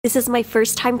This is my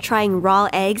first time trying raw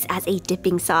eggs as a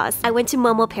dipping sauce. I went to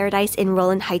Momo Paradise in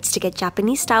Roland Heights to get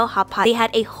Japanese-style hotpot. They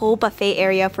had a whole buffet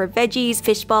area for veggies,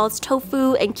 fish balls,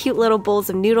 tofu, and cute little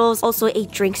bowls of noodles. Also a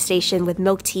drink station with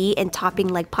milk tea and topping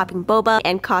like popping boba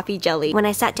and coffee jelly. When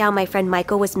I sat down, my friend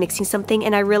Michael was mixing something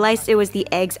and I realized it was the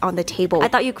eggs on the table. I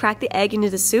thought you cracked the egg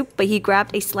into the soup, but he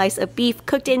grabbed a slice of beef,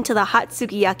 cooked it into the hot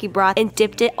sukiyaki broth, and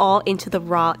dipped it all into the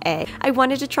raw egg. I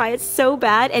wanted to try it so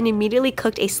bad and immediately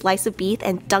cooked a slice of beef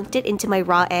and dunked it into my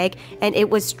raw egg, and it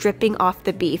was dripping off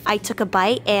the beef. I took a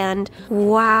bite and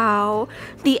wow,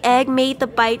 the egg made the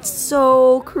bite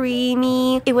so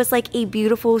creamy. It was like a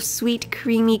beautiful sweet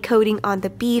creamy coating on the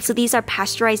beef. So these are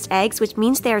pasteurized eggs, which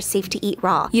means they are safe to eat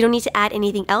raw. You don't need to add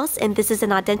anything else, and this is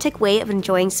an authentic way of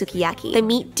enjoying sukiyaki. The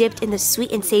meat dipped in the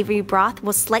sweet and savory broth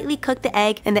will slightly cook the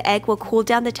egg, and the egg will cool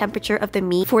down the temperature of the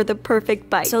meat for the perfect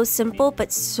bite. So simple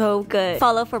but so good.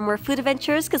 Follow for more food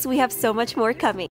adventures because we have so much more coming.